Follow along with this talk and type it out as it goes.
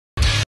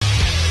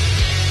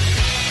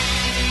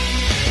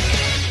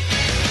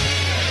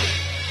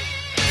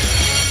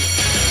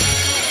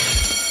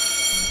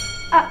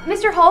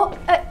Mr. Holt,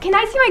 can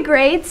I see my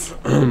grades?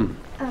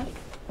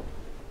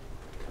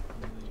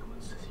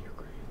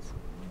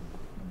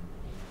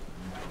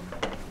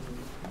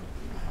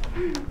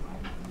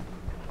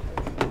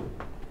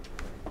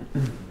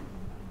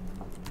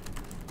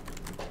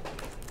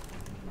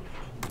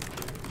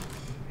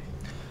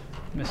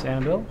 Miss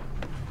Annabelle,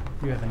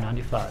 you have a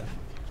 95.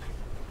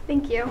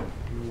 Thank you. You're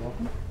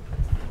welcome.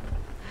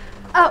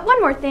 One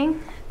more thing.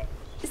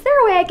 Is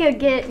there a way I could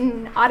get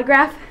an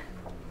autograph?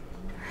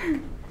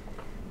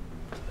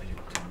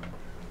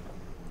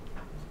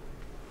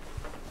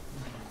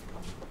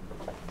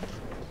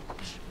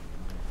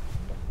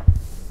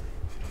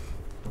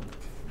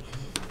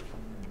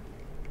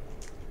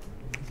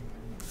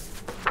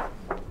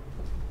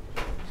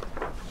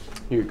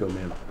 Here you go,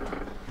 ma'am.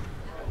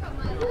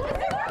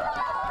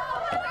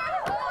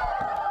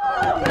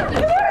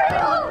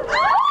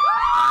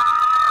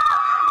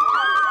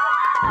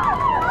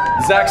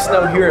 Zach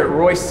Snow here at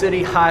Royse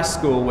City High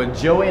School with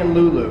Joey and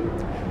Lulu.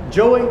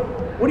 Joey,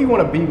 what do you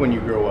want to be when you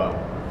grow up?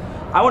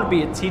 I want to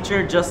be a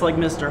teacher just like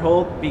Mr.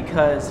 Holt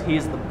because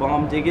he's the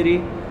bomb diggity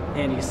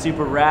and he's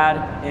super rad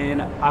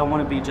and I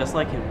want to be just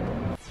like him.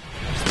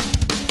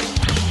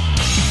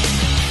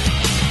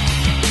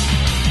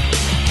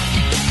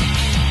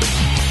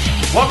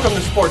 Welcome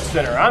to Sports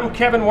Center. I'm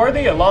Kevin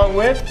Worthy along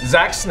with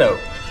Zach Snow.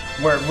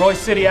 We're at Royse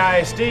City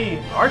ISD.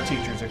 Our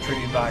teachers are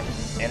treated like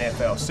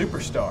NFL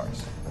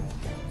superstars.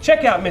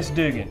 Check out Miss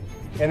Dugan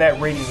in that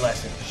reading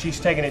lesson. She's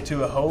taking it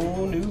to a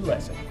whole new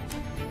lesson.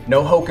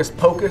 No hocus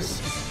pocus,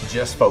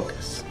 just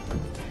focus.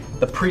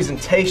 The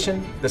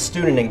presentation, the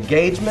student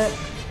engagement,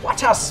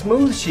 watch how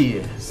smooth she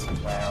is.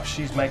 Wow,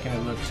 she's making it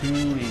look too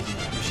easy.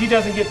 If she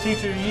doesn't get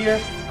Teacher of the Year,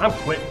 I'm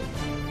quitting.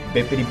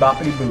 Bippity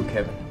boppity boo,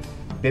 Kevin.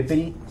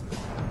 Bippity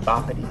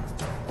boppity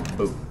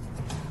boo.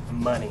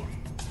 Money.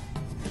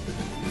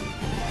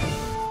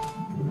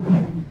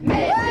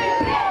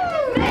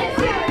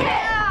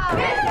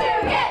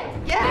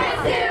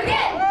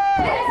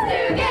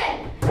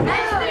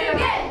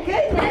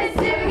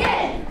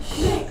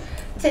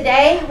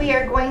 Today we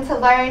are going to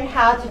learn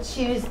how to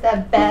choose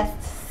the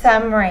best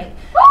summary.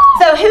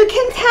 So who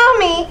can tell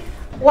me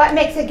what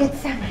makes a good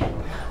summary?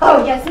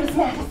 Oh yes, Miss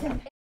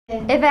Madison.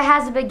 If it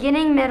has a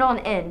beginning, middle, and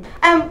end.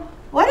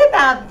 What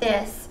about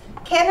this?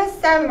 Can a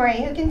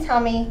summary, who can tell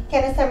me,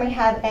 can a summary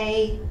have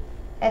an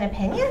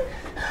opinion?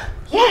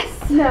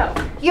 Yes. No.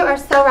 You are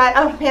so right.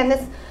 Oh man,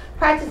 this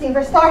practicing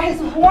for STAR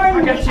has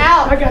worn me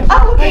out. I got you.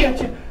 Oh, okay. I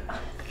got you.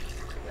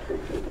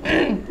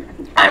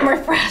 I'm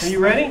refreshed. Are you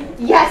ready?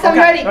 Yes, I'm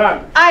ready. All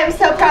right. I am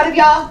so proud of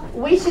y'all.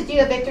 We should do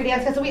a victory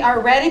dance because we are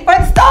ready for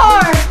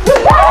STAR.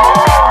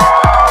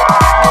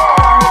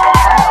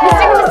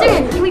 Miss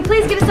Dugan, can we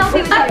please get a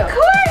selfie with you? Of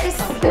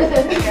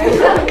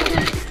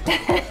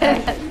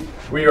course.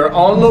 We are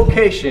on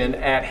location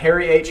at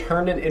Harry H.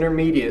 Herndon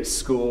Intermediate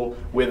School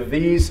with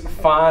these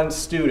fine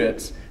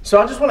students.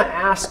 So I just want to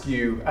ask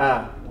you,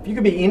 if you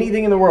could be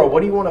anything in the world, what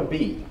do you want to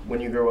be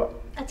when you grow up?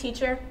 A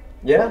teacher.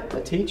 Yeah,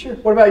 a teacher?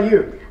 What about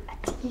you?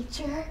 A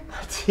teacher.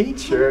 A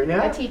teacher,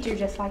 yeah? A teacher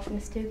just like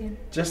Miss Dugan.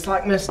 Just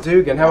like Miss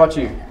Dugan. How about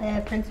you?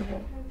 A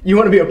principal. You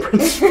want to be a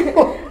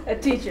principal? A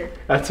teacher.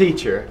 A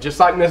teacher,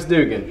 just like Miss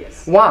Dugan.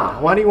 Yes. Why?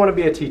 Why do you want to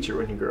be a teacher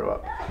when you grow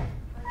up?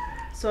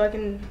 So I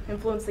can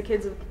influence the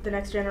kids of the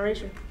next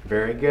generation.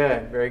 Very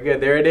good, very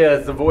good. There it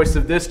is, the voice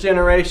of this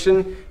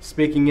generation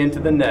speaking into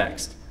the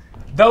next.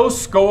 Those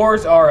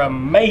scores are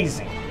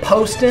amazing.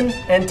 Posting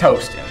and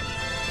toasting.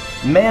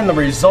 Man, the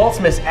results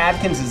Miss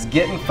Adkins is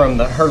getting from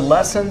her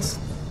lessons,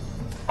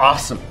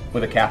 awesome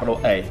with a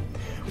capital A.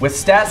 With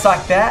stats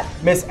like that,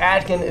 Miss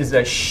Adkins is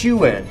a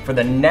shoo-in for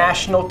the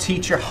National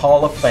Teacher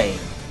Hall of Fame.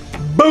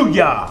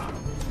 Booyah!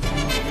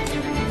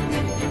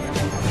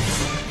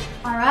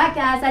 Alright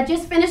guys, I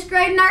just finished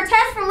grading our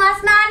test from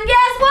last night and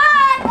guess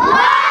what?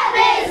 What,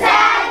 Miss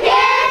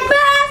Atkins?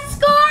 Best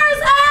scores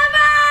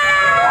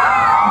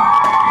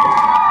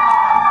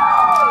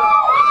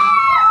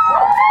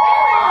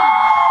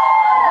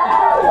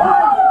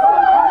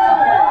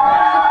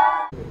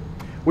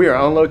We are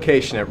on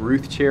location at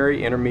Ruth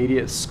Cherry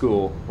Intermediate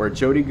School where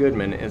Jody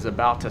Goodman is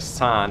about to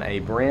sign a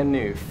brand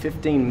new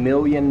 $15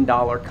 million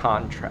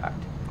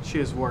contract. She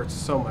is worth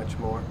so much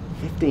more.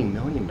 $15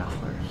 million?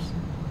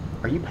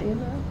 Are you paying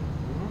that?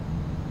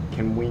 Mm-hmm.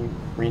 Can we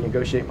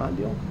renegotiate my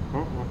deal?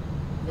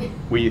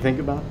 Will you think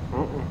about it?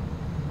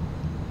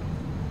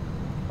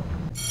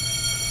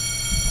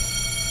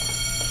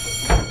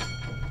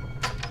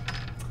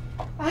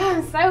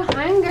 I'm so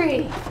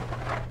hungry.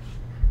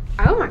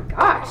 Oh my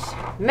gosh.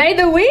 Made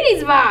the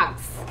Wheaties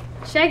box.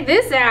 Check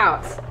this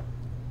out.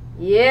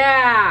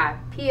 Yeah,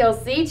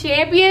 PLC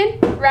champion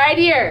right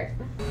here.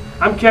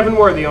 I'm Kevin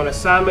Worthy on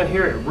assignment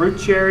here at Ruth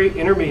Cherry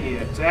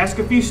Intermediate to ask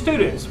a few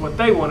students what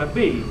they want to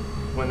be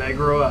when they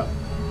grow up.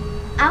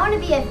 I want to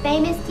be a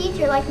famous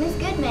teacher like Miss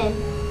Goodman.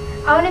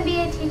 I want to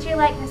be a teacher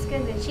like Miss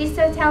Goodman. She's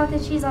so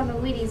talented, she's on the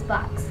Wheaties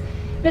box.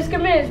 Miss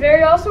Goodman is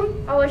very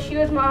awesome. I wish she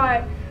was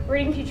my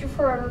reading teacher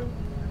forever.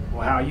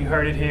 Wow, you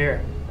heard it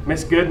here.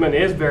 Miss Goodman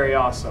is very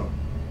awesome.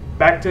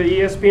 Back to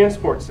ESPN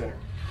Sports Center.